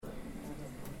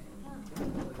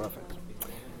Perfect.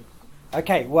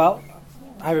 Okay, well,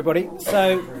 hi everybody.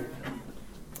 So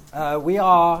we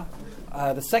are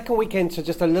the second week into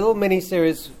just a little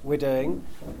mini-series we're doing,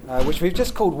 which we've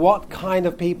just called What Kind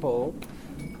of People?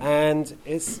 And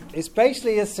it's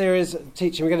basically a series of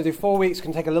teaching. We're going to do 4 weeks. We're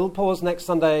going to take a little pause next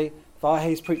Sunday.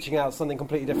 Varley's preaching out something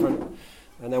completely different.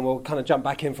 And then we'll kind of jump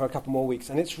back in for a couple more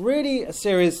weeks. And it's really a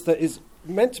series that is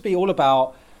meant to be all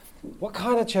about what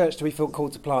kind of church do we feel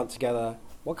called to plant together?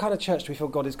 What kind of church do we feel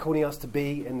God is calling us to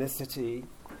be in this city?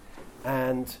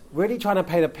 And really trying to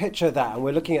paint a picture of that. And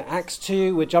we're looking at Acts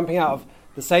 2. We're jumping out of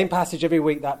the same passage every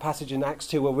week. That passage in Acts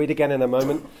 2 we'll read again in a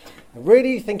moment. And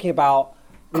really thinking about,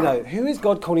 who is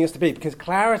God calling us to be? Because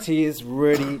clarity is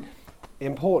really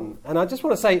important. And I just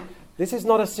want to say, this is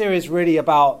not a series really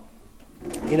about,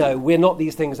 we're not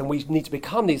these things and we need to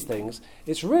become these things.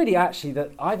 It's really actually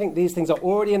that I think these things are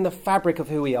already in the fabric of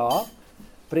who we are.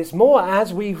 But it's more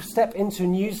as we step into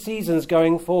new seasons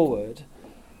going forward,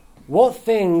 what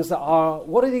are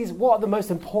the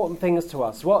most important things to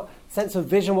us? What sense of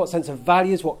vision, what sense of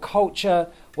values, what culture,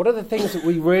 what are the things that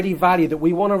we really value that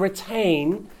we want to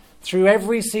retain through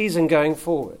every season going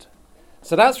forward?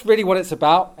 So that's really what it's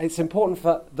about. It's important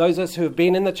for those of us who have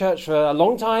been in the church for a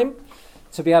long time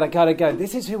to be able to go,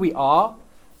 this is who we are.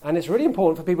 And it's really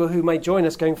important for people who may join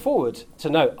us going forward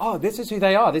to know, this is who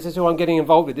they are. This is who I'm getting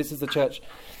involved with. This is the church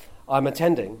I'm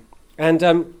attending. And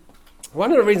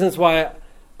one of the reasons why,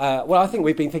 I think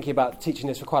we've been thinking about teaching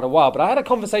this for quite a while, but I had a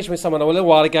conversation with someone a little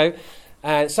while ago,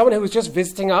 someone who was just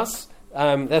visiting us.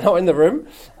 They're not in the room.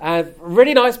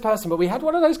 Really nice person, but we had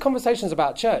one of those conversations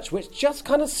about church, which just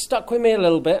kind of stuck with me a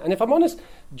little bit. And if I'm honest,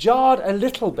 jarred a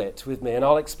little bit with me, and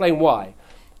I'll explain why.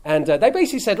 And they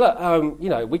basically said, look,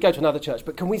 we go to another church,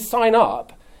 but can we sign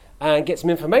up and get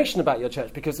some information about your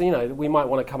church? Because, we might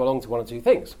want to come along to one or two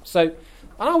things. So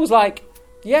I was like,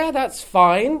 yeah, that's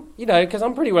fine, because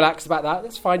I'm pretty relaxed about that.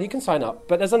 That's fine, you can sign up.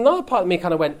 But there's another part of me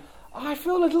kind of went, I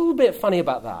feel a little bit funny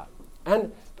about that.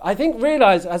 And I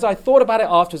realized as I thought about it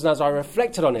afterwards and as I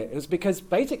reflected on it, it was because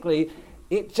basically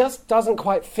it just doesn't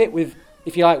quite fit with,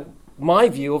 if you like, my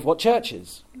view of what church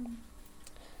is.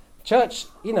 Church,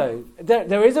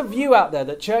 there is a view out there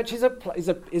that church is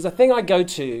a thing I go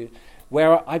to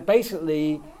where I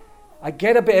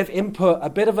get a bit of input, a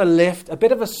bit of a lift, a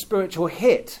bit of a spiritual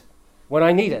hit when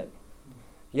I need it.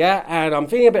 Yeah, and I'm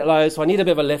feeling a bit low, so I need a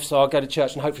bit of a lift, so I'll go to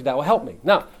church and hopefully that will help me.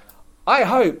 Now, I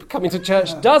hope coming to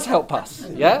church does help us,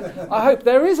 yeah? I hope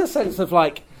there is a sense of,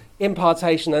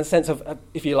 impartation and a sense of,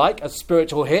 if you like, a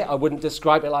spiritual hit. I wouldn't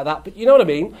describe it like that, but you know what I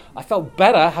mean? I felt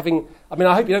better I hope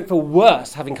you don't feel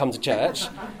worse having come to church.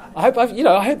 I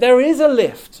hope there is a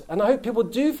lift, and I hope people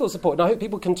do feel support, and I hope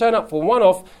people can turn up for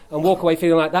one-off and walk away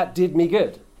feeling like that did me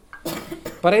good.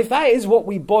 But if that is what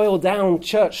we boil down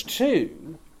church to,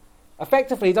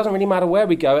 effectively, it doesn't really matter where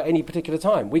we go at any particular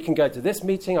time. We can go to this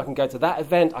meeting, I can go to that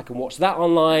event, I can watch that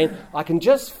online, I can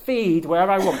just feed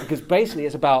wherever I want, because basically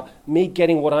it's about me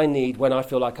getting what I need when I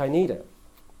feel like I need it.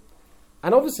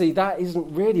 And obviously that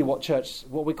isn't really what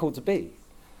we're called to be.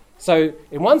 So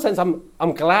in one sense,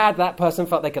 I'm glad that person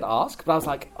felt they could ask, but I was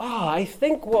like, I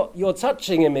think what you're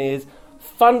touching in me is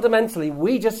fundamentally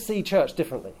we just see church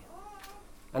differently.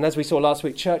 And as we saw last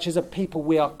week, church is a people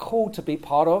we are called to be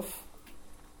part of,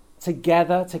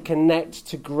 together, to connect,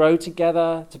 to grow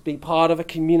together, to be part of a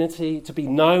community, to be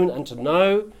known and to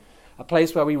know, a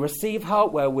place where we receive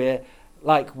help, where we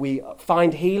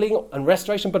find healing and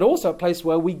restoration, but also a place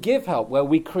where we give help, where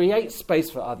we create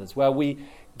space for others, where we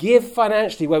give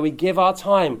financially, where we give our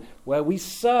time, where we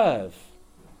serve.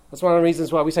 That's one of the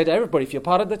reasons why we say to everybody, if you're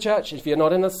part of the church, if you're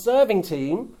not in a serving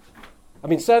team,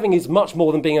 serving is much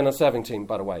more than being in a serving team,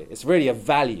 by the way. It's really a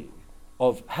value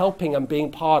of helping and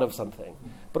being part of something.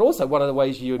 But also one of the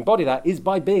ways you embody that is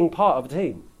by being part of a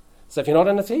team. So if you're not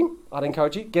in a team, I'd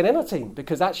encourage you, get in a team,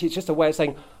 because actually it's just a way of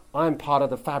saying, I'm part of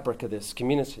the fabric of this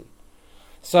community.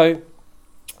 So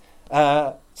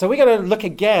we're going to look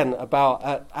again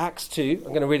at Acts 2. I'm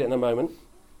going to read it in a moment.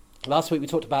 Last week we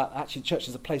talked about actually church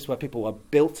is a place where people are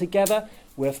built together.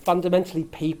 We're fundamentally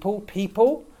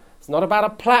people. It's not about a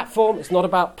platform. It's not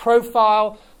about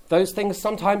profile. Those things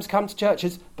sometimes come to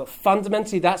churches, but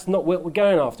fundamentally that's not what we're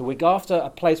going after. We go after a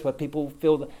place where people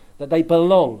feel that they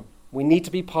belong. We need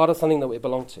to be part of something that we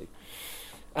belong to.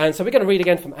 And so we're going to read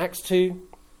again from Acts 2,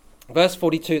 verse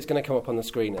 42. It's going to come up on the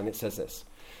screen, and it says this.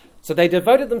 So they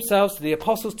devoted themselves to the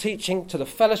apostles' teaching, to the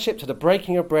fellowship, to the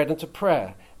breaking of bread, and to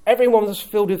prayer. Everyone was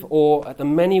filled with awe at the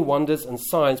many wonders and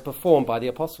signs performed by the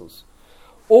apostles.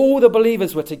 All the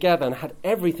believers were together and had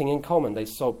everything in common. They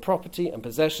sold property and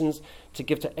possessions to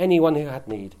give to anyone who had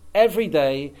need. Every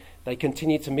day they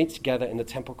continued to meet together in the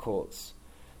temple courts.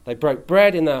 They broke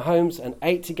bread in their homes and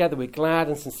ate together with glad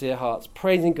and sincere hearts,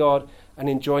 praising God and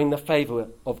enjoying the favour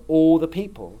of all the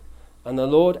people. And the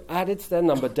Lord added to their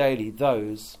number daily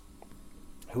those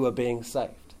who were being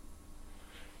saved.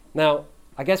 Now,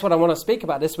 I guess what I want to speak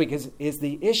about this week is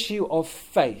the issue of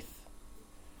faith.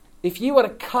 If you were to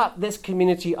cut this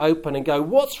community open and go,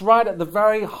 what's right at the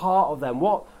very heart of them?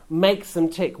 What makes them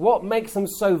tick? What makes them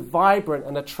so vibrant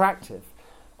and attractive?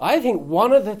 I think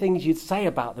one of the things you'd say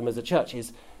about them as a church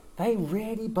is they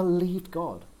really believed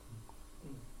God.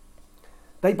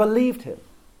 They believed him.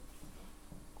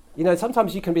 You know,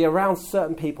 sometimes you can be around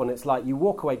certain people and it's like you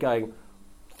walk away going,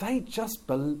 they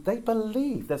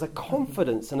believe. There's a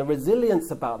confidence and a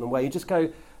resilience about them where you just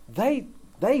go, they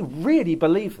really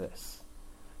believe this.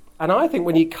 And I think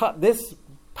when you cut this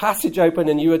passage open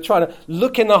and you were trying to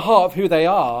look in the heart of who they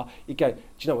are, you go, do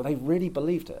you know what, they really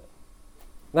believed it.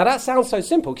 Now that sounds so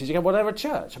simple because you go, well, they're a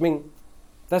church. I mean,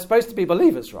 they're supposed to be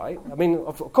believers, right? I mean,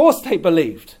 of course they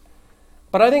believed.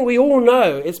 But I think we all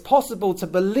know it's possible to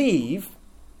believe,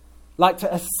 like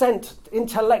to assent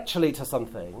intellectually to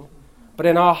something, but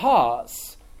in our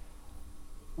hearts,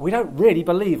 we don't really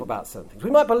believe about certain things.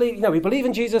 We might believe, we believe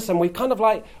in Jesus and we kind of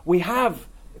like, we have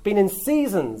been in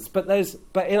seasons, but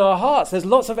in our hearts, there's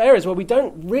lots of areas where we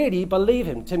don't really believe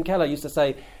him. Tim Keller used to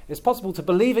say, it's possible to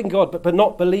believe in God, but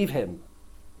not believe him.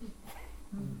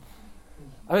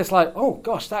 And it's like, oh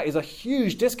gosh, that is a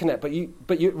huge disconnect, but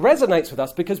it resonates with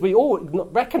us because we all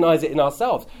recognize it in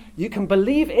ourselves. You can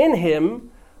believe in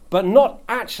him, but not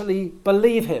actually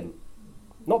believe him.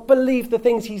 Not believe the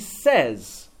things he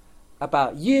says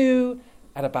about you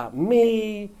and about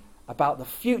me, about the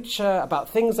future, about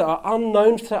things that are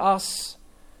unknown to us,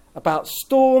 about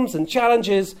storms and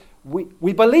challenges.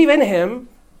 We believe in him,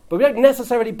 but we don't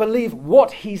necessarily believe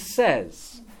what he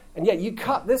says. And yet you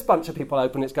cut this bunch of people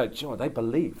open, it's going, they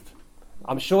believed.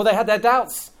 I'm sure they had their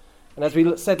doubts. And as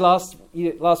we said last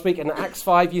week in Acts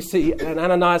 5, you see an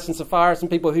Ananias and Sapphira, some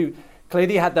people who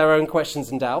clearly had their own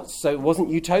questions and doubts, so it wasn't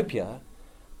utopia.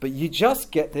 But you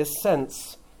just get this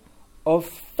sense of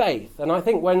faith. And I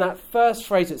think when that first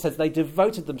phrase, it says they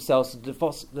devoted themselves to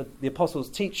the apostles'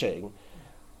 teaching,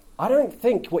 I don't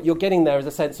think what you're getting there is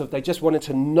a sense of they just wanted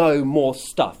to know more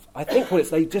stuff. I think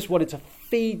they just wanted to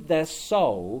feed their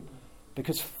soul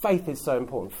because faith is so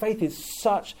important. Faith is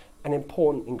such an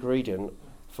important ingredient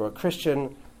for a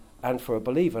Christian and for a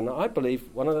believer. And I believe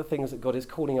one of the things that God is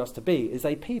calling us to be is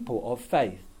a people of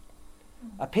faith.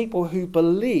 A people who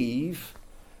believe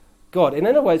God. In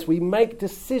other words, we make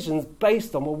decisions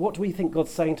based on, what do we think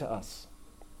God's saying to us?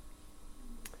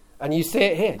 And you see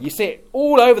it here. You see it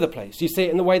all over the place. You see it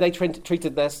in the way they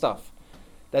treated their stuff.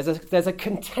 There's a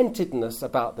contentedness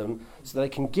about them so they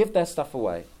can give their stuff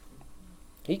away.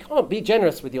 You can't be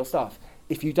generous with your stuff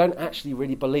if you don't actually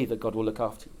really believe that God will look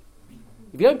after you.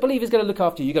 If you don't believe he's going to look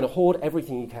after you, you're going to hoard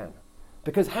everything you can.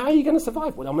 Because how are you going to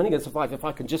survive? Well, I'm only going to survive if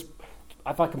I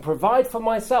can provide for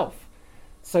myself.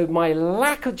 So my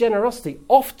lack of generosity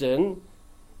often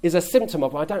is a symptom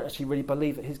of I don't actually really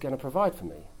believe that he's going to provide for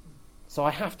me. So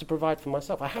I have to provide for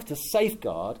myself. I have to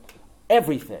safeguard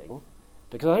everything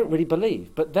because I don't really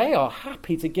believe. But they are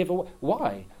happy to give away.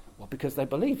 Why? Well, because they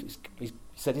believe. He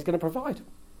said he's going to provide.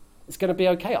 It's going to be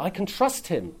okay. I can trust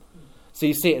him. So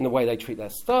you see it in the way they treat their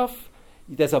stuff.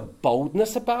 There's a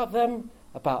boldness about them,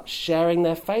 about sharing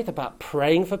their faith, about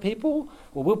praying for people.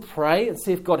 Well, we'll pray and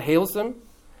see if God heals them.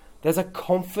 There's a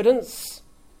confidence.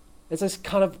 There's this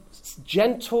kind of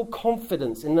gentle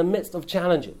confidence in the midst of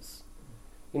challenges.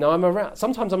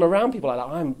 Sometimes I'm around people like that.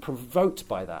 I'm provoked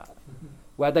by that.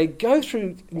 Where they go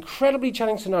through incredibly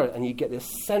challenging scenarios and you get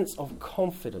this sense of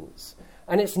confidence.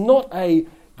 And it's not a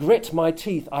grit my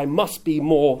teeth, I must believe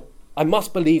more.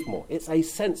 It's a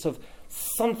sense of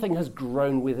something has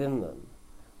grown within them,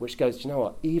 which goes, do you know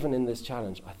what? Even in this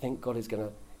challenge, I think God is going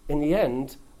to, in the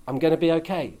end, I'm going to be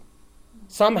okay.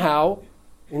 Somehow,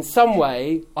 in some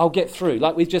way, I'll get through.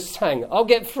 Like we just sang, I'll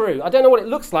get through. I don't know what it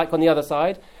looks like on the other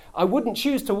side. I wouldn't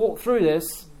choose to walk through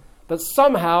this, but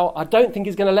somehow I don't think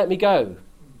he's going to let me go.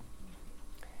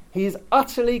 He's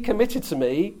utterly committed to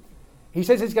me. He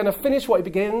says he's going to finish what he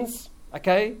begins,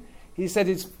 okay? He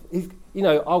said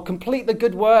I'll complete the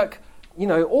good work.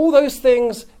 All those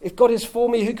things. If God is for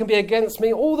me, who can be against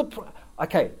me?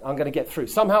 Okay, I'm going to get through.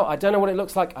 Somehow, I don't know what it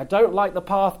looks like. I don't like the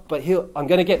path, but I'm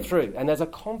going to get through. And there's a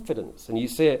confidence, and you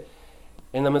see it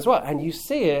in them as well. And you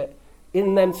see it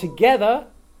in them together.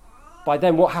 By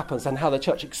then, what happens and how the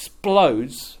church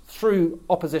explodes through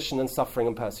opposition and suffering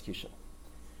and persecution.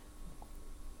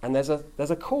 And there's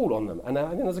a call on them, and I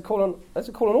think there's a call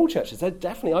on all churches. There's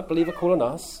definitely, I believe, a call on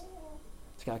us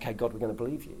to go, okay, God, we're going to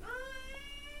believe you,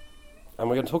 and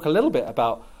we're going to talk a little bit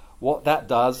about what that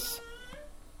does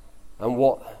and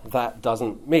what that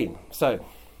doesn't mean. So,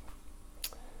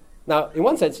 now, in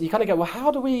one sense, you kind of go, well,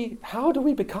 how do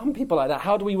we become people like that?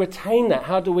 How do we retain that?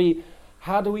 How do we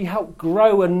help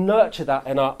grow and nurture that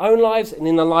in our own lives and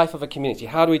in the life of a community?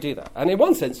 How do we do that? And in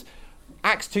one sense,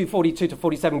 Acts 2:42 to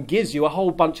 47 gives you a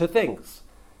whole bunch of things.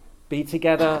 Be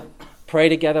together, pray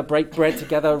together, break bread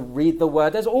together, read the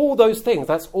word. There's all those things.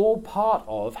 That's all part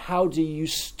of how do you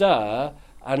stir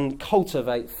and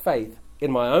cultivate faith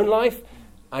in my own life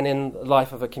and in the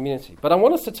life of a community. But I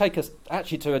want us to take us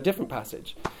actually to a different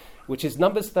passage, which is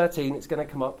Numbers 13. It's going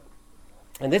to come up.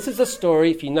 And this is a story,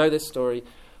 if you know this story,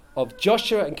 of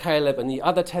Joshua and Caleb and the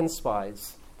other 10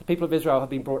 spies. The people of Israel have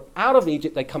been brought out of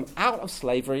Egypt. They come out of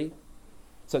slavery.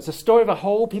 So it's a story of a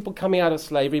whole people coming out of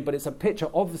slavery, but it's a picture,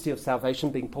 obviously, of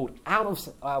salvation, being pulled out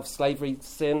of slavery,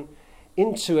 sin,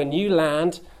 into a new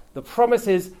land. The promise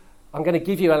is, I'm going to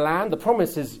give you a land. The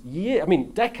promise is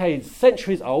decades,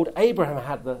 centuries old. Abraham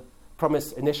had the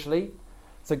promise initially.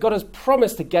 So God has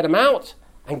promised to get them out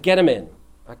and get them in,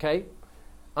 okay?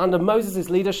 Under Moses'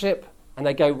 leadership, and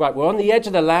they go, right, we're on the edge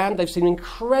of the land. They've seen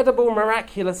incredible,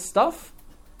 miraculous stuff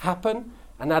happen.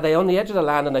 And now they're on the edge of the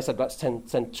land, and they said, let's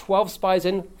send 12 spies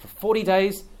in for 40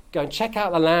 days, go and check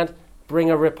out the land,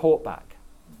 bring a report back.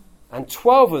 And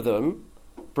 12 of them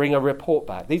bring a report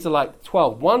back. These are like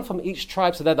 12, one from each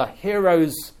tribe, so they're the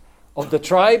heroes of the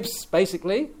tribes,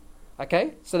 basically.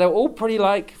 Okay? So they're all pretty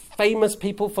like famous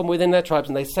people from within their tribes,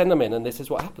 and they send them in, and this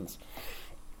is what happens.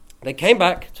 They came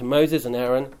back to Moses and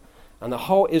Aaron and the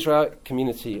whole Israel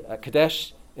community at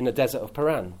Kadesh in the desert of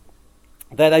Paran.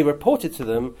 There they reported to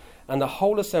them and the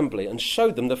whole assembly and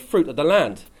showed them the fruit of the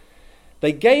land.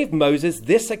 They gave Moses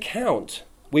this account.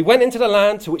 We went into the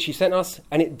land to which he sent us,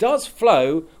 and it does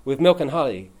flow with milk and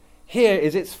honey. Here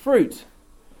is its fruit.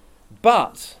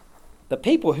 But the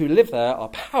people who live there are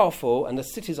powerful, and the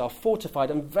cities are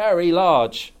fortified and very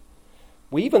large.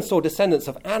 We even saw descendants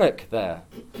of Anak there.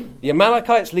 The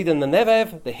Amalekites leading the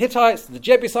Negev, the Hittites, the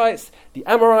Jebusites, the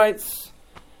Amorites,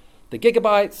 the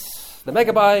Gigabites, the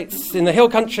Megabites in the hill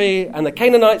country, and the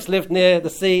Canaanites lived near the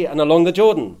sea and along the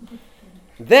Jordan.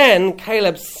 Then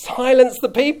Caleb silenced the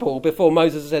people before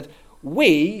Moses said,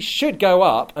 we should go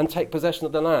up and take possession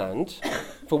of the land,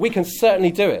 for we can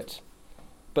certainly do it.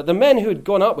 But the men who had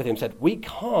gone up with him said, we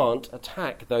can't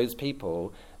attack those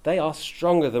people. They are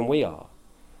stronger than we are.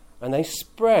 And they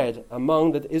spread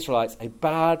among the Israelites a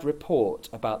bad report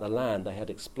about the land they had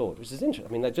explored, which is interesting.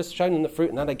 I mean, they've just shown them the fruit,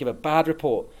 and now they give a bad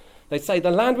report. They say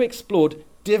the land we explored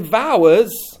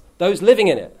devours those living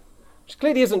in it, which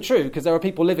clearly isn't true because there are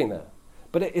people living there.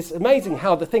 But it's amazing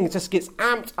how the thing just gets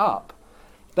amped up.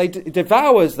 It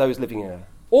devours those living there.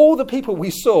 All the people we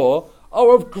saw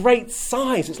are of great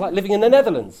size. It's like living in the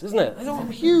Netherlands, isn't it? They're all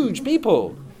huge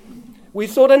people. We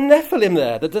saw the Nephilim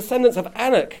there. The descendants of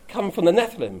Anak come from the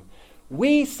Nephilim.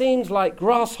 We seemed like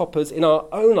grasshoppers in our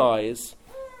own eyes,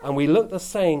 and we looked the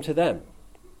same to them.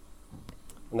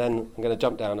 And then I'm going to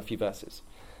jump down a few verses.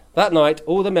 That night,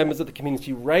 all the members of the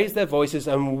community raised their voices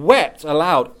and wept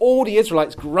aloud. All the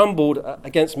Israelites grumbled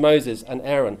against Moses and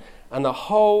Aaron, and the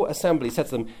whole assembly said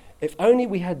to them, if only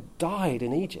we had died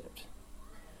in Egypt.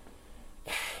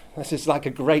 This is like a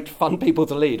great fun people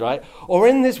to lead, right? Or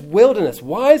in this wilderness,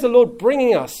 why is the Lord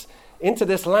bringing us into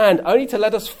this land only to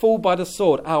let us fall by the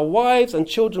sword? Our wives and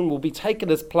children will be taken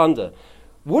as plunder.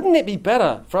 Wouldn't it be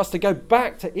better for us to go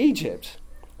back to Egypt?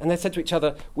 And they said to each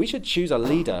other, we should choose a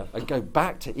leader and go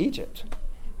back to Egypt.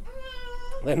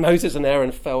 Then Moses and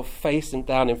Aaron fell face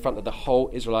down in front of the whole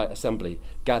Israelite assembly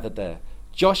gathered there.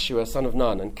 Joshua, son of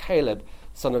Nun, and Caleb,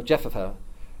 son of Jephthah,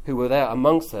 who were there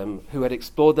amongst them, who had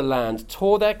explored the land,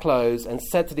 tore their clothes and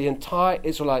said to the entire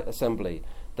Israelite assembly,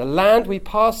 the land we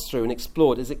passed through and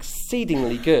explored is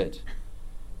exceedingly good.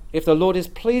 If the Lord is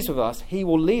pleased with us, he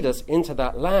will lead us into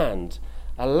that land,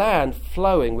 a land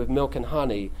flowing with milk and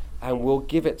honey, and will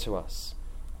give it to us.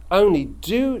 Only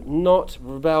do not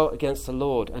rebel against the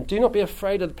Lord, and do not be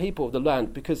afraid of the people of the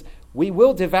land, because we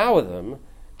will devour them.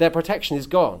 Their protection is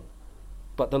gone,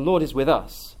 but the Lord is with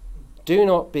us. Do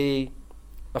not be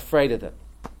afraid of them.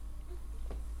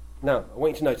 Now, I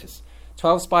want you to notice,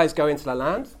 12 spies go into the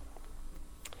land.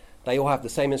 They all have the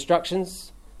same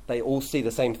instructions. They all see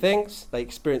the same things. They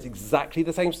experience exactly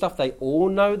the same stuff. They all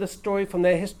know the story from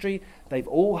their history. They've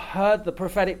all heard the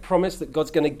prophetic promise that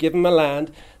God's going to give them a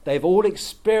land. They've all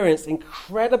experienced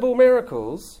incredible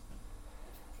miracles.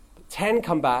 But 10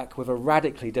 come back with a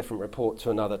radically different report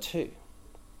to another 2.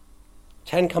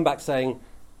 10 come back saying,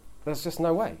 there's just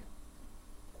no way.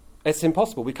 It's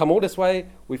impossible. We've come all this way.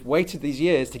 We've waited these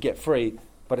years to get free,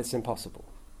 but it's impossible.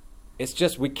 It's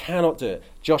just, we cannot do it.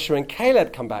 Joshua and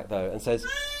Caleb come back, though, and says,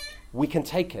 we can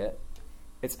take it.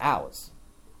 It's ours.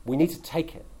 We need to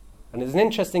take it. And there's an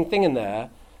interesting thing in there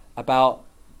about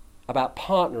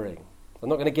partnering. I'm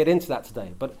not going to get into that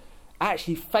today, but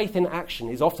actually faith in action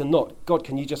is often not, God,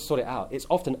 can you just sort it out? It's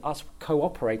often us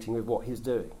cooperating with what he's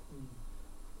doing.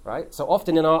 Right? So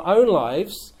often in our own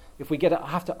lives, if we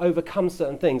have to overcome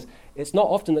certain things, it's not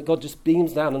often that God just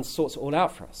beams down and sorts it all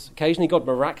out for us. Occasionally God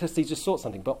miraculously just sorts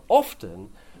something, but often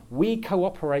we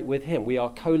cooperate with him. We are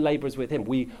co-laborers with him.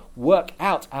 We work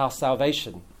out our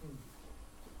salvation.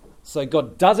 So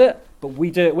God does it, but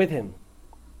we do it with him.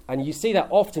 And you see that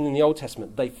often in the Old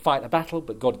Testament. They fight a battle,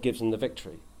 but God gives them the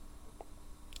victory.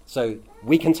 So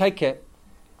we can take it.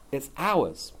 It's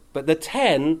ours. But the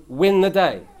 10 win the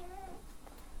day.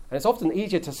 And it's often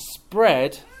easier to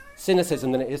spread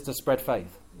cynicism than it is to spread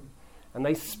faith. And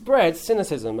they spread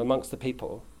cynicism amongst the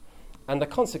people. And the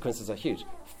consequences are huge.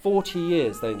 40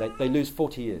 years, they lose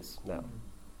 40 years now.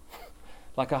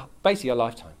 Like basically a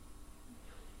lifetime.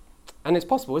 And it's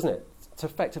possible, isn't it, to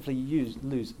effectively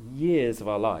lose years of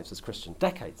our lives as Christians,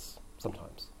 decades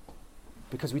sometimes,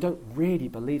 because we don't really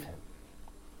believe him.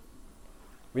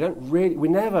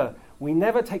 We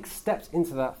never take steps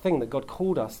into that thing that God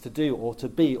called us to do or to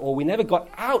be, or we never got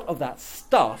out of that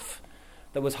stuff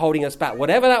that was holding us back,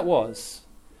 whatever that was,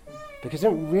 because we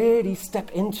didn't really step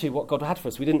into what God had for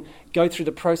us. We didn't go through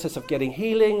the process of getting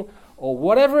healing or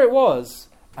whatever it was,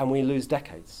 and we lose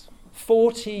decades.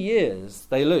 40 years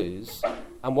they lose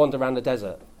and wander around the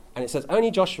desert. And it says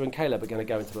only Joshua and Caleb are going to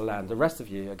go into the land. The rest of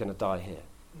you are going to die here.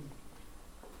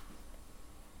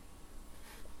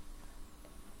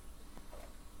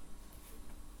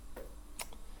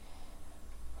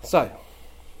 So,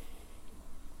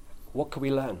 what can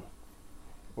we learn?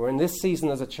 We're in this season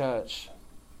as a church.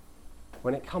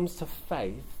 When it comes to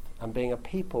faith and being a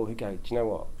people who go, do you know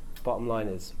what? Bottom line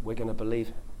is, we're going to believe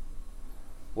him.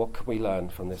 What can we learn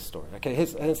from this story? Okay,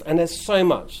 and there's so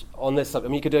much on this subject.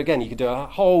 I mean, you could do a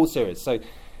whole series. So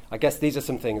I guess these are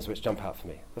some things which jump out for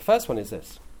me. The first one is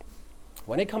this.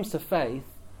 When it comes to faith,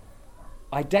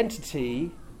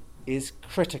 identity is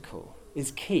critical,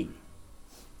 is key.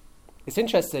 It's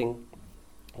interesting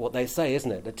what they say,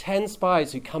 isn't it? The 10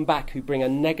 spies who come back who bring a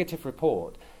negative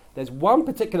report, there's one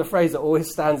particular phrase that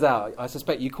always stands out. I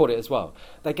suspect you caught it as well.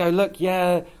 They go, look,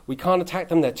 yeah, we can't attack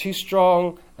them. They're too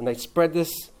strong. And they spread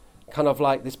this kind of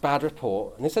like this bad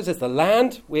report. And it says this, the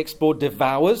land we explored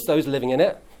devours those living in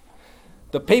it.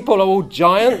 The people are all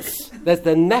giants. There's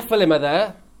the Nephilim are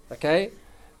there. Okay?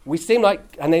 We seem like,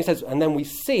 and then he says, and then we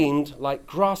seemed like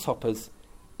grasshoppers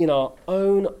in our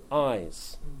own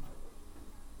eyes.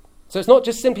 So it's not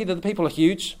just simply that the people are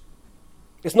huge.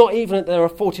 It's not even that there are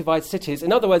fortified cities.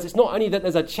 In other words, it's not only that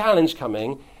there's a challenge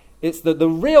coming, it's that the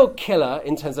real killer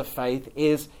in terms of faith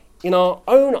is in our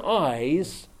own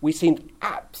eyes, we seem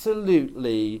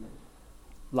absolutely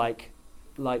like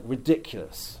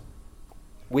ridiculous.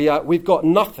 We've got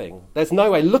nothing. There's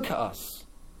no way. Look at us.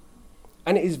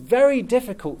 And it is very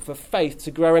difficult for faith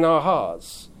to grow in our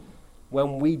hearts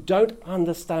when we don't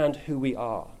understand who we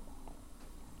are.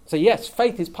 So yes,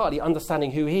 faith is partly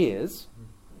understanding who he is.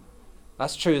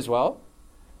 That's true as well.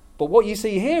 But what you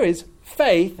see here is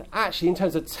faith, actually, in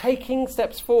terms of taking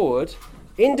steps forward,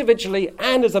 individually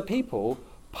and as a people,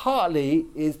 partly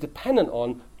is dependent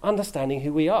on understanding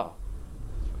who we are.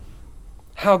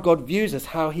 How God views us,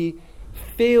 how he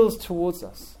feels towards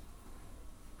us.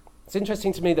 It's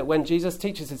interesting to me that when Jesus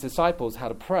teaches his disciples how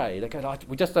to pray, they go,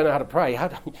 we just don't know how to pray.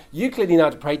 You clearly know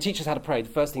how to pray. Teach us how to pray. The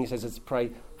first thing he says is to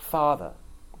pray, Father.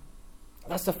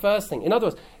 That's the first thing. In other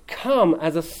words, come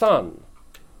as a son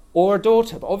or a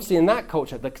daughter. But obviously in that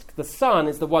culture, the son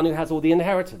is the one who has all the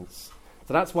inheritance.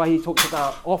 So that's why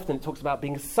often it talks about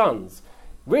being sons.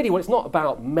 Really, it's not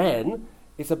about men.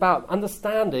 It's about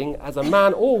understanding as a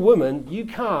man or woman, you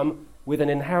come with an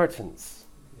inheritance.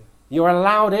 You're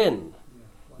allowed in.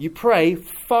 You pray,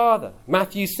 Father.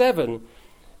 Matthew 7,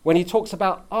 when he talks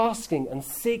about asking and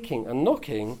seeking and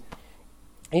knocking,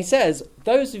 he says,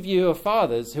 those of you who are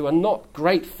fathers who are not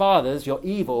great fathers, you're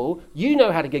evil, you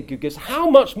know how to get good gifts. How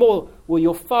much more will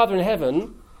your Father in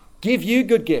heaven give you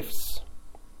good gifts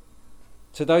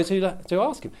to those who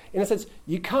ask him? In a sense,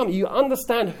 you come, you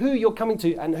understand who you're coming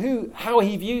to and how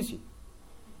he views you.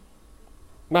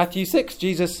 Matthew 6,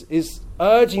 Jesus is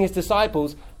urging his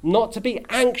disciples not to be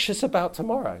anxious about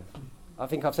tomorrow. I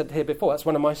think I've said here before, that's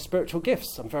one of my spiritual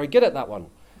gifts. I'm very good at that one.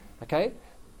 Okay?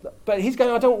 But he's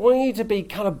going, I don't want you to be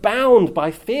kind of bound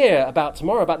by fear about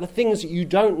tomorrow, about the things that you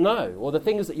don't know or the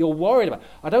things that you're worried about.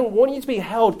 I don't want you to be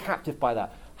held captive by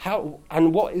that.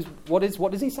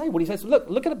 What does he say? Well, he says,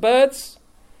 look at the birds,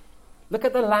 look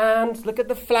at the land, look at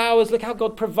the flowers, look how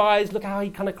God provides, look how he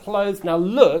kind of clothes. Now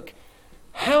look,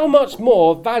 how much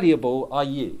more valuable are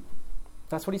you?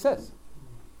 That's what he says.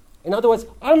 In other words,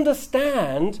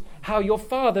 understand how your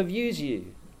Father views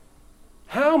you.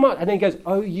 How much, and then he goes,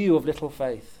 oh, you of little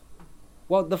faith.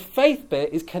 Well, the faith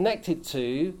bit is connected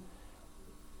to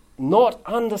not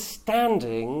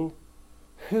understanding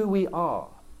who we are.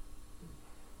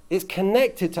 It's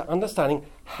connected to understanding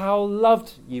how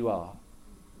loved you are.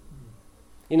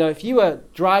 You know, if you were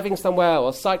driving somewhere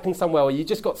or cycling somewhere, or you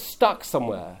just got stuck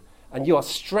somewhere and you are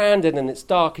stranded and it's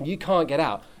dark and you can't get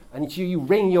out, and you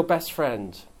ring your best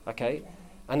friend, okay,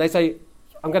 and they say,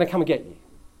 I'm going to come and get you.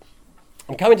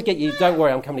 I'm coming to get you, don't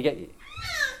worry, I'm coming to get you.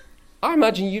 I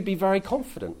imagine you'd be very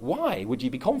confident. Why would you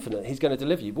be confident he's going to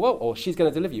deliver you? Well, or she's going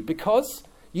to deliver you? Because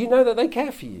you know that they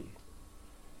care for you.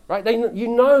 Right? You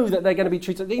know that they're going to be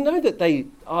treated. You know that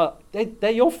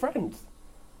they're your friends.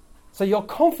 So your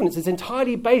confidence is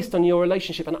entirely based on your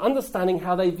relationship and understanding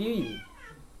how they view you.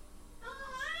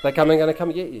 They're going to come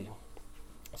and get you.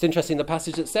 It's interesting, the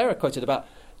passage that Sarah quoted about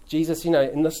Jesus, you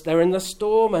know, they're in the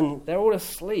storm and they're all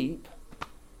asleep.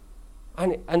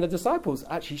 And the disciples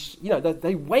actually, you know,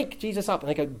 they wake Jesus up and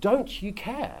they go, don't you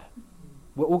care?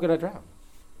 We're all going to drown.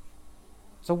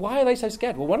 So why are they so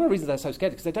scared? Well, one of the reasons they're so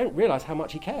scared is because they don't realise how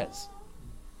much he cares.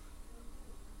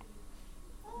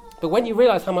 But when you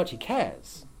realise how much he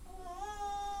cares,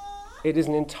 it is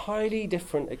an entirely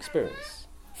different experience.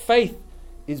 Faith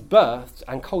is birthed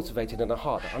and cultivated in a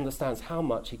heart that understands how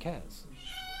much he cares.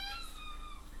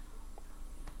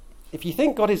 If you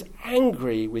think God is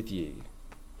angry with you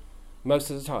most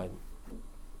of the time,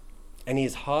 and he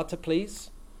is hard to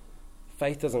please,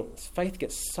 faith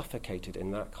gets suffocated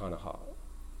in that kind of heart.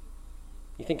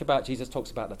 You think about, Jesus talks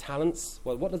about the talents.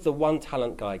 Well, what does the one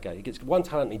talent guy get? He gets one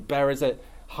talent, he buries it,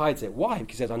 hides it. Why?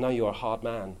 Because he says, I know you're a hard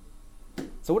man.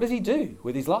 So what does he do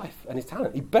with his life and his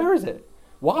talent? He buries it.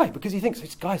 Why? Because he thinks,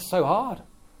 this guy's so hard.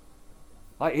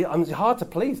 I'm hard to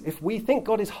please. If we think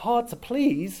God is hard to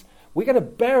please, we're going to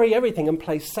bury everything and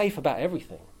play safe about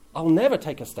everything. I'll never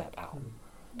take a step out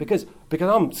because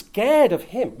I'm scared of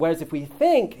him. Whereas if we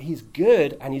think he's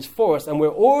good and he's for us and we're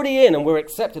already in and we're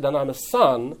accepted and I'm a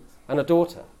son and a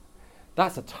daughter,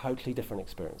 that's a totally different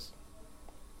experience.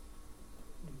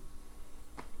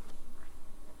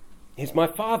 He's my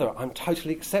father. I'm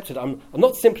totally accepted. I'm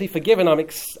not simply forgiven.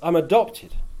 I'm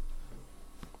adopted.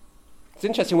 It's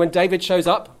interesting when David shows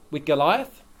up with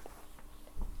Goliath.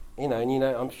 And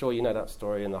I'm sure you know that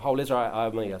story. And the whole Israelite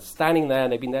army are standing there,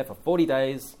 and they've been there for 40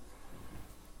 days.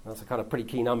 That's a kind of pretty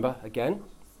key number again.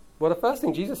 Well, the first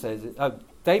thing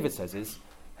David says is,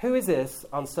 "Who is this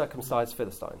uncircumcised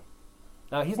Philistine?"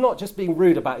 Now, he's not just being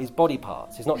rude about his body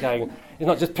parts. He's not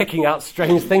just picking out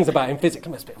strange things about him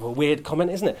physically. It's a bit of a weird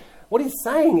comment, isn't it? What he's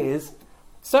saying is,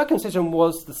 circumcision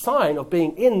was the sign of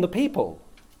being in the people.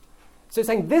 So he's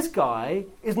saying this guy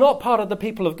is not part of the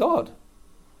people of God.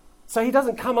 So he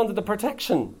doesn't come under the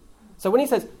protection. So when he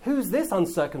says, who's this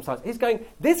uncircumcised? He's going,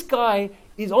 this guy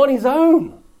is on his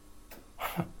own.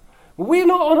 We're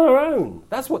not on our own.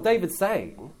 That's what David's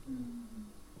saying.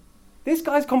 This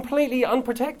guy's completely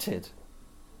unprotected.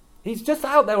 He's just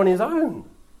out there on his own.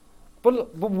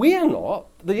 But we're not.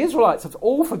 The Israelites have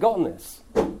all forgotten this.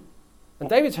 And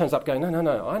David turns up going,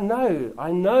 no,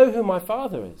 I know who my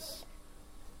father is.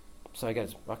 So he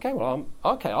goes,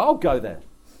 I'll go then.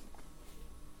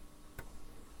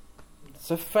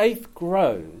 So faith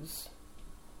grows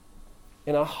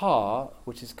in a heart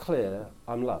which is clear,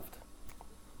 I'm loved.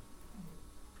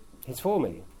 He's for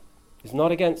me. He's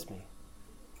not against me.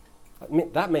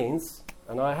 That means,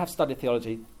 and I have studied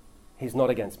theology, he's not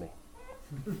against me.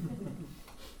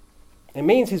 It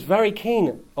means he's very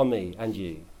keen on me and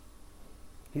you.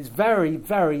 He's very,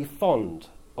 very fond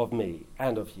of me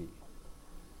and of you.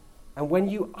 And when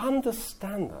you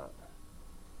understand that,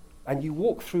 and you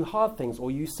walk through hard things,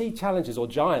 or you see challenges or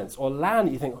giants or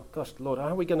land, you think, oh gosh, Lord, how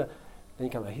are we going to... Then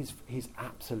you come, he's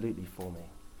absolutely for me.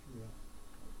 Yeah.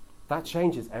 That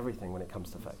changes everything when it comes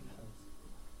to faith.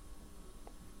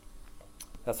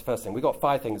 That's the first thing. We've got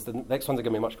 5 things. The next ones are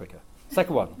going to be much quicker.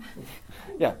 Second one.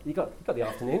 Yeah, you got the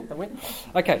afternoon, haven't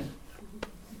we? Okay.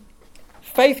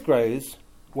 Faith grows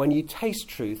when you taste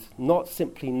truth, not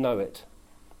simply know it.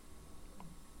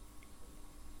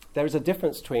 There is a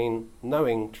difference between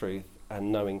knowing truth and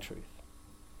knowing truth.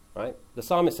 Right? The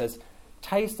psalmist says,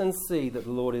 taste and see that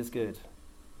the Lord is good.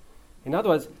 In other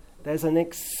words, there's an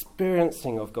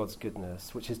experiencing of God's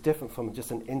goodness, which is different from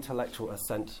just an intellectual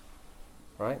assent.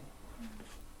 Right?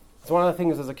 It's one of the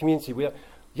things as a community, we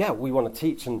want to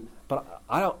teach, but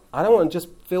I don't want to just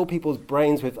fill people's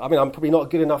brains with, I'm probably not a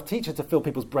good enough teacher to fill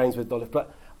people's brains with knowledge,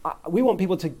 but we want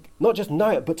people to not just know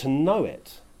it, but to know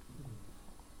it.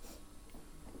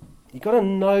 You've got to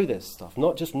know this stuff,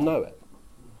 not just know it.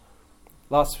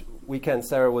 Last weekend,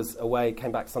 Sarah was away,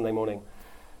 came back Sunday morning.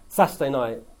 Saturday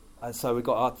night, so we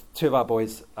got two of our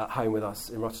boys at home with us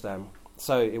in Rotterdam.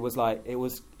 So it was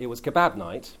kebab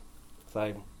night.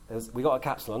 So we got a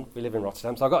capsalon. We live in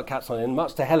Rotterdam, so I got a capsalon in.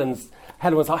 Much to Helen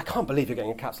was like, I can't believe you're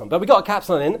getting a capsalon, but we got a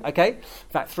capsalon in. Okay, in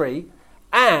fact 3.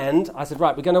 And I said,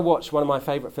 right, we're going to watch one of my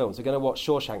favourite films. We're going to watch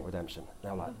Shawshank Redemption.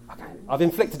 And I'm like, okay, I've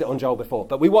inflicted it on Joel before,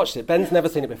 but we watched it. Ben's never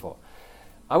seen it before.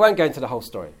 I won't go into the whole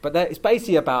story, but it's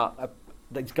basically about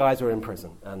these guys who are in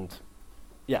prison. And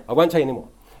yeah, I won't tell you anymore.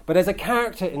 But there's a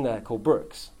character in there called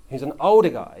Brooks, who's an older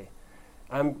guy,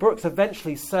 and Brooks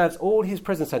eventually serves all his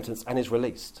prison sentence and is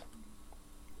released.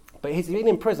 But he's been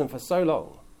in prison for so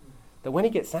long that when he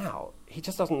gets out, he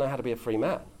just doesn't know how to be a free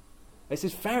man. It's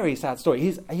this very sad story.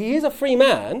 He is a free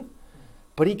man,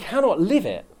 but he cannot live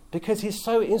it because he's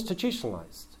so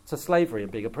institutionalized to slavery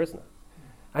and being a prisoner.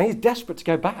 And he's desperate to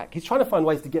go back. He's trying to find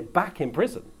ways to get back in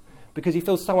prison because he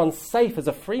feels so unsafe as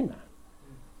a free man.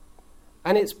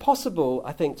 And it's possible,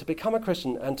 I think, to become a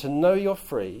Christian and to know you're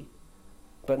free,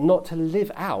 but not to live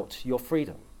out your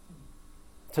freedom.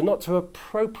 Not to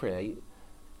appropriate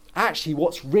actually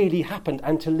what's really happened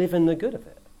and to live in the good of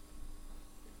it.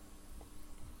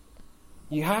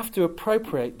 You have to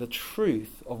appropriate the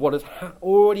truth of what has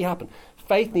already happened.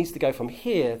 Faith needs to go from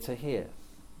here to here.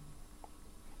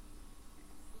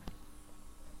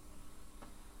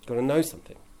 You've got to know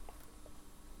something.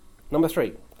 Number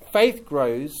 3, faith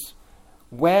grows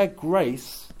where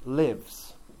grace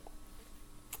lives.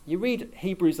 You read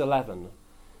Hebrews 11.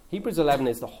 Hebrews 11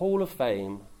 is the hall of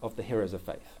fame of the heroes of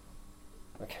faith.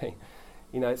 Okay,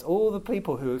 it's all the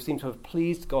people who seem to have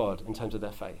pleased God in terms of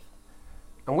their faith.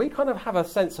 And we kind of have a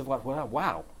sense of like,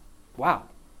 wow.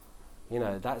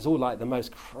 That's all like the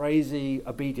most crazy,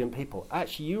 obedient people.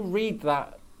 Actually, you read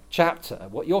that chapter,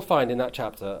 what you'll find in that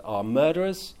chapter are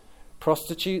murderers,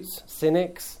 prostitutes,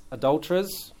 cynics,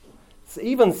 adulterers.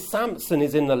 Even Samson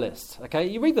is in the list, okay?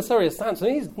 You read the story of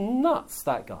Samson, he's nuts,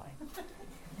 that guy.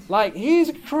 Like, he's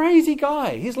a crazy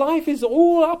guy. His life is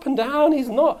all up and down, he's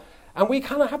not. And we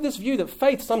kind of have this view that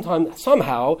faith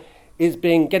somehow is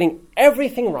getting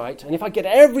everything right, and if I get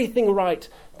everything right,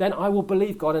 then I will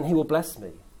believe God and he will bless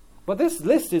me. But this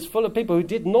list is full of people who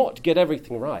did not get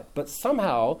everything right, but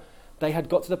somehow they had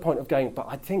got to the point of going, but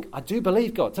I do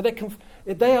believe God. So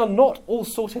they are not all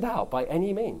sorted out by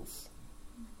any means.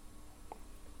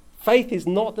 Faith is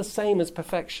not the same as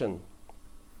perfection.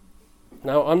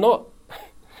 Now, I'm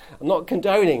not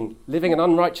condoning living an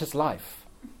unrighteous life.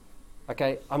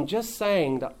 Okay, I'm just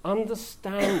saying that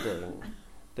understanding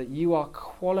that you are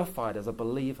qualified as a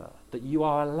believer, that you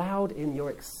are allowed in, you're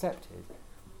accepted,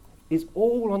 is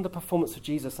all on the performance of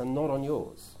Jesus and not on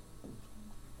yours.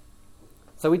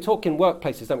 So we talk in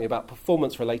workplaces, don't we, about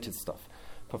performance-related stuff.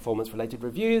 Performance-related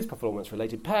reviews,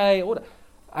 performance-related pay, all that.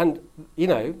 And,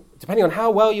 depending on how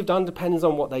well you've done depends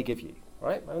on what they give you,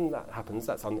 right? And that happens,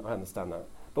 I understand that.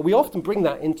 But we often bring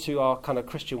that into our kind of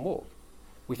Christian walk.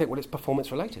 We think, well, it's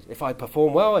performance-related. If I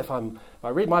perform well, if I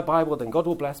read my Bible, then God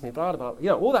will bless me, blah, blah,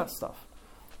 blah, all that stuff.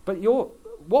 But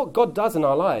what God does in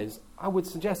our lives, I would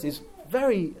suggest, is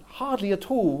very hardly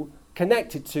at all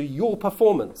connected to your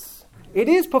performance. It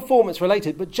is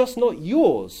performance-related, but just not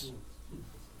yours.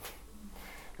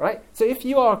 Right? So if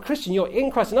you are a Christian, you're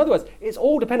in Christ. In other words, it's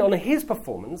all dependent on his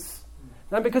performance.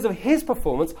 And because of his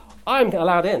performance, I'm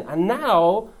allowed in. And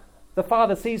now the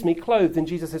Father sees me clothed in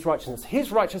Jesus' righteousness.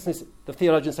 His righteousness, the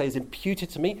theologians say, is imputed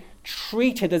to me,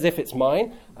 treated as if it's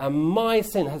mine, and my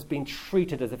sin has been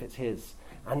treated as if it's his.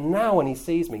 And now when he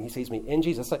sees me in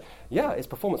Jesus. So, yeah, it's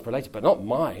performance related, but not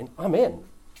mine. I'm in.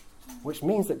 Which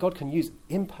means that God can use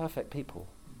imperfect people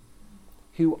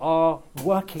who are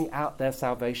working out their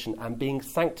salvation and being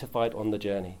sanctified on the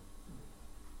journey.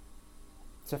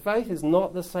 So faith is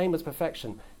not the same as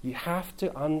perfection. You have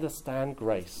to understand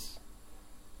grace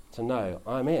to know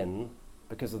I'm in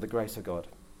because of the grace of God.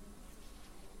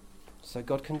 So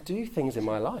God can do things in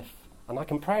my life, and I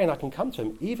can pray and I can come to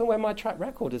him even when my track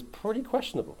record is pretty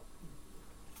questionable.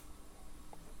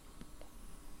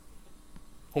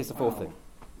 Here's the fourth thing.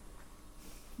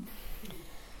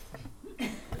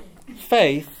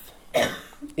 Faith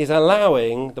is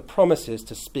allowing the promises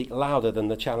to speak louder than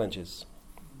the challenges.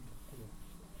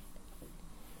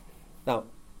 Now,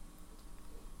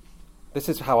 this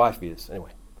is how I view this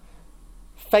anyway.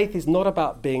 Faith is not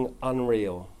about being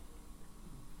unreal.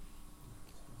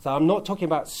 So I'm not talking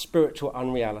about spiritual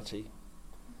unreality.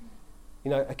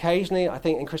 Occasionally, I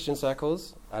think in Christian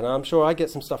circles, and I'm sure I get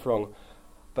some stuff wrong,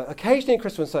 but occasionally in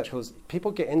Christian circles,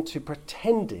 people get into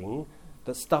pretending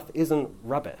that stuff isn't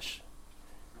rubbish.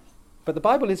 But the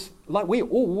Bible is like we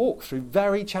all walk through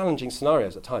very challenging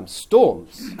scenarios at times.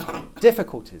 Storms,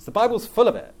 difficulties. The Bible's full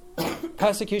of it.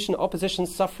 Persecution, opposition,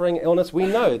 suffering, illness. We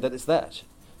know that it's there.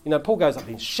 You know, Paul goes, I've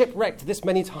been shipwrecked this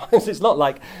many times. It's not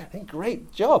like, hey,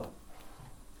 great job.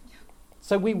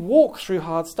 So we walk through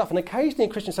hard stuff. And occasionally in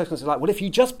Christian circles, it's like, well, if you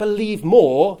just believe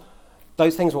more,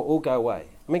 those things will all go away.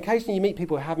 I mean, occasionally you meet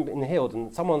people who haven't been healed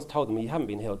and someone's told them, well, you haven't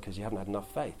been healed because you haven't had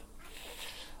enough faith.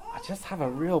 I just have a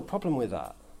real problem with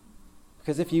that.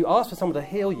 Because if you ask for someone to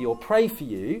heal you or pray for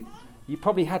you, you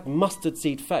probably had mustard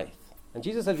seed faith. And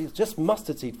Jesus said just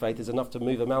mustard seed faith is enough to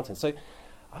move a mountain. So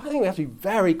I think we have to be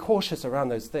very cautious around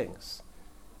those things.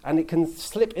 And it can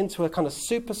slip into a kind of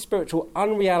super spiritual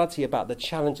unreality about the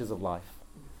challenges of life.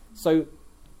 So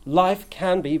life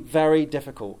can be very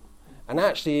difficult. And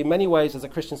actually, in many ways, as a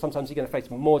Christian, sometimes you're going to face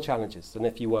more challenges than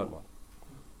if you weren't one.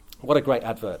 What a great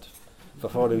advert for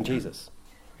following Jesus.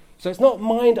 So it's not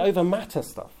mind over matter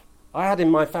stuff. I had in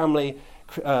my family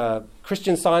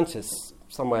Christian scientists,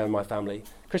 somewhere in my family.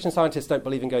 Christian scientists don't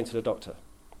believe in going to the doctor.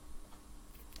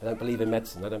 They don't believe in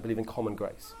medicine. They don't believe in common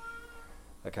grace.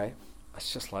 Okay?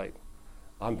 It's just like,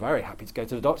 I'm very happy to go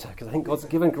to the doctor because I think God's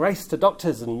given grace to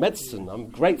doctors and medicine. I'm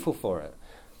grateful for it.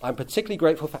 I'm particularly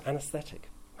grateful for anaesthetic.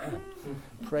 Man,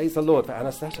 praise the Lord for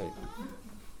anaesthetic.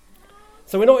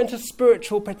 So we're not into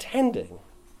spiritual pretending.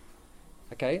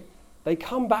 Okay? They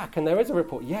come back and there is a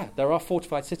report. Yeah, there are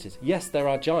fortified cities. Yes, there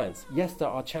are giants. Yes, there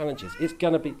are challenges.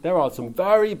 There are some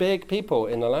very big people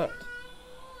in the land.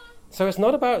 So it's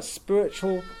not about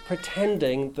spiritual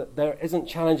pretending that there isn't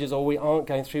challenges or we aren't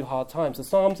going through hard times. The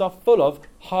Psalms are full of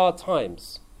hard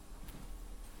times.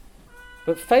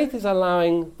 But faith is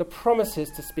allowing the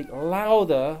promises to speak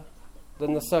louder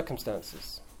than the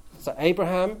circumstances. So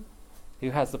Abraham, who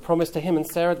has the promise to him and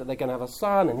Sarah that they're going to have a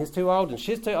son and he's too old and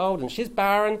she's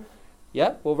barren.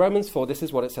 Yeah, well, Romans 4, this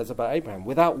is what it says about Abraham.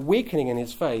 Without weakening in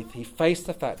his faith, he faced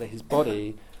the fact that his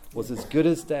body was as good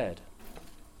as dead,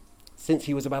 since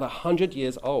he was about 100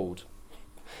 years old,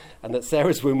 and that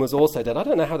Sarah's womb was also dead. I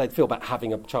don't know how they'd feel about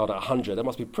having a child at 100. That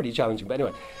must be pretty challenging. But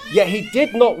anyway, yet he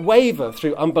did not waver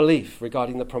through unbelief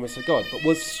regarding the promise of God, but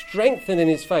was strengthened in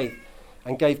his faith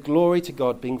and gave glory to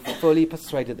God, being fully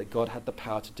persuaded that God had the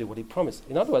power to do what he promised.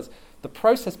 In other words, the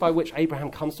process by which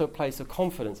Abraham comes to a place of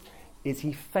confidence is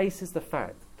he faces the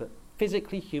fact that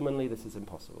physically, humanly, this is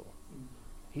impossible.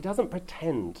 He doesn't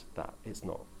pretend that it's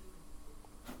not.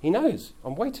 He knows,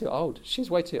 I'm way too old. She's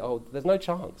way too old. There's no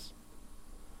chance.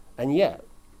 And yet,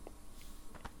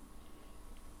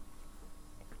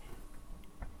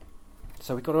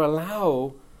 so we've got to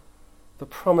allow the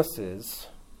promises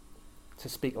to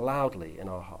speak loudly in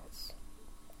our hearts.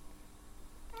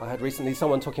 I heard recently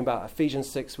someone talking about Ephesians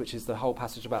 6, which is the whole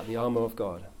passage about the armour of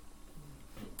God.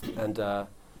 And I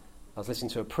was listening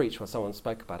to a preach where someone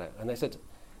spoke about it, and they said,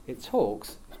 it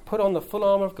talks, put on the full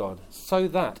armour of God so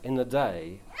that in the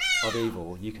day of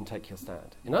evil you can take your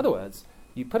stand. In other words,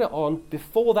 you put it on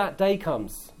before that day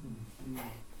comes.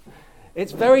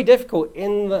 It's very difficult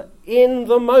in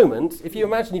the moment. If you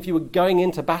imagine if you were going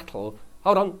into battle,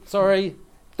 hold on, sorry,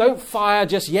 don't fire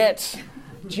just yet.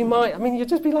 Do you mind? I mean, you'd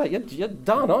just be like, you're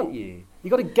done, aren't you? You've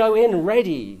got to go in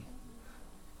ready.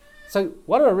 So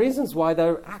one of the reasons why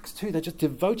they're Acts 2, they're just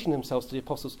devoting themselves to the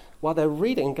apostles while they're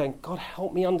reading and going, God,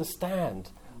 help me understand.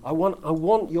 I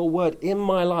want your word in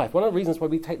my life. One of the reasons why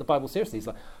we take the Bible seriously is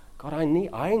like, God, I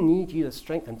need you to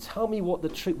strengthen. Tell me what the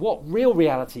truth, what real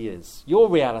reality is, your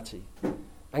reality.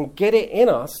 And get it in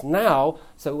us now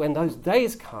so when those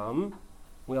days come,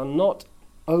 we are not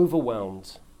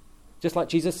overwhelmed. Just like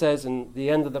Jesus says in the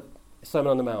end of the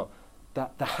Sermon on the Mount,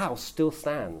 that the house still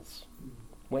stands.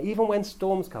 Where even when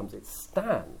storms comes, it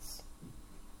stands.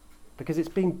 Because it's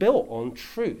been built on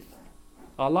truth.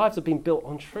 Our lives have been built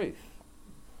on truth.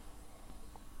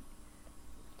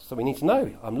 So we need to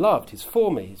know, I'm loved, he's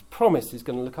for me, he's promised he's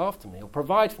going to look after me, he'll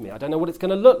provide for me. I don't know what it's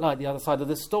going to look like the other side of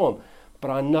this storm, but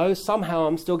I know somehow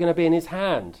I'm still going to be in his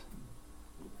hand.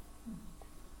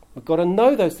 We've got to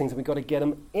know those things and we've got to get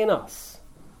them in us.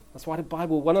 That's why the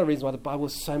Bible, one of the reasons why the Bible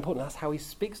is so important, that's how he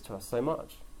speaks to us so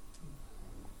much.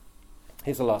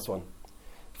 Here's the last one.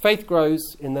 Faith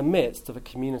grows in the midst of a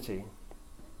community.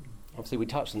 Obviously, we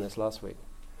touched on this last week.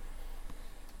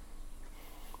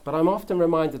 But I'm often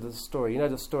reminded of the story. You know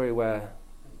the story where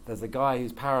there's a guy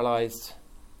who's paralyzed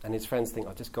and his friends think,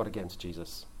 I've just got to get him to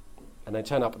Jesus. And they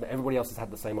turn up and everybody else has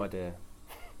had the same idea.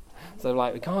 So they're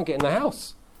like, we can't get in the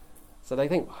house. So they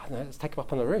think, let's take him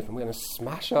up on the roof and we're going to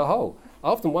smash a hole. I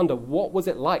often wonder, what was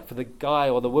it like for the guy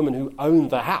or the woman who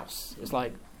owned the house? It's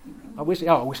like, I wish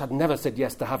I'd never said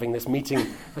yes to having this meeting.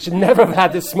 I should never have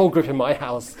had this small group in my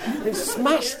house. They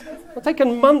smashed It's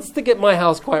taken months to get my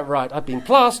house quite right. I've been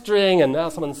plastering and now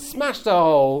someone smashed a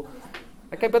hole.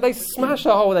 Okay, but they smash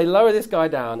a hole, they lower this guy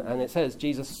down, and it says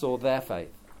Jesus saw their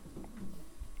faith.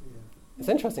 It's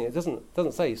interesting, it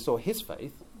doesn't say he saw his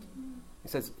faith. It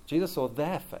says Jesus saw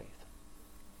their faith.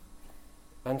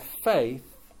 And faith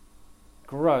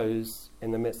grows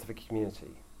in the midst of a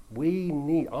community.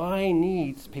 I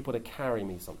need people to carry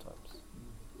me sometimes.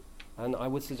 And I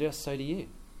would suggest so do you.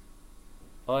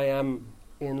 I am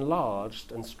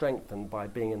enlarged and strengthened by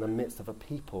being in the midst of a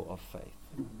people of faith.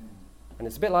 And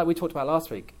it's a bit like we talked about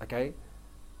last week, okay?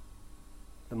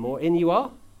 The more in you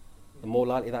are, the more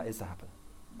likely that is to happen.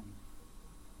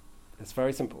 It's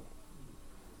very simple.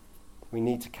 We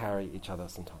need to carry each other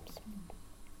sometimes.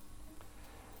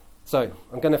 So,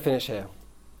 I'm going to finish here.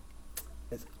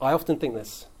 I often think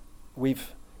this.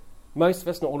 Most of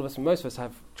us, not all of us, most of us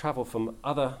have travelled from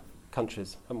other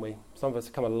countries, haven't we? Some of us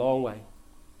have come a long way.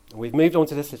 We've moved on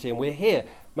to this city and we're here.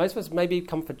 Most of us maybe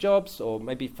come for jobs or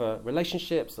maybe for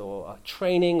relationships or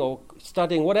training or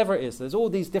studying, whatever it is. There's all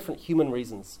these different human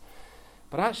reasons.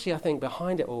 But actually I think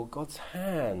behind it all, God's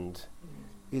hand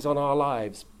is on our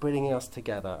lives, bringing us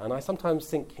together. And I sometimes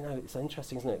think, it's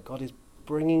interesting, isn't it? God is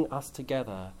bringing us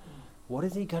together. What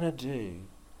is he going to do?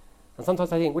 And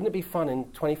sometimes I think, wouldn't it be fun in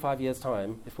 25 years'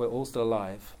 time, if we're all still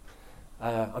alive?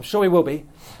 I'm sure we will be,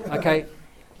 okay?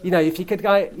 If you could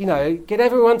get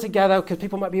everyone together, because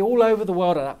people might be all over the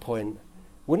world at that point,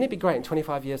 wouldn't it be great in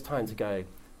 25 years' time to go,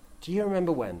 do you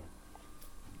remember when?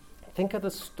 Think of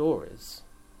the stories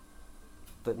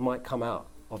that might come out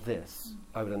of this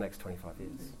over the next 25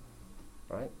 years,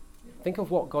 right? Think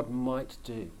of what God might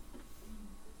do.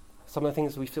 Some of the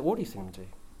things we've already seen him do.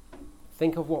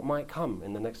 Think of what might come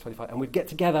in the next 25, and we'd get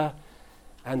together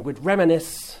and we'd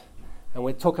reminisce and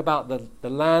we'd talk about the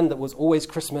land that was always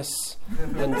Christmas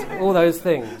and all those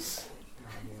things.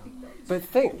 But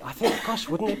I think, gosh,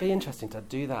 wouldn't it be interesting to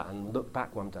do that and look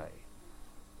back one day?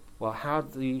 Well, how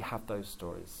do you have those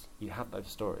stories? You have those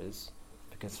stories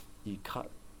because you cut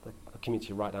the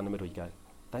community right down the middle. You go,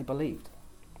 they believed.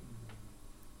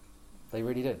 They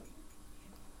really did.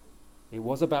 It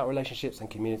was about relationships and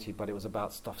community, but it was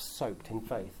about stuff soaked in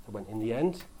faith. When in the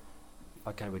end,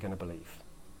 okay, we're going to believe.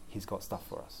 He's got stuff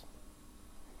for us.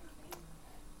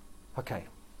 Okay,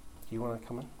 do you want to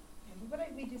come in? Why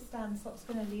don't we just stand? Scott's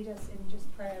going to lead us in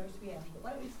just prayer as we end. But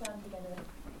why don't we stand together?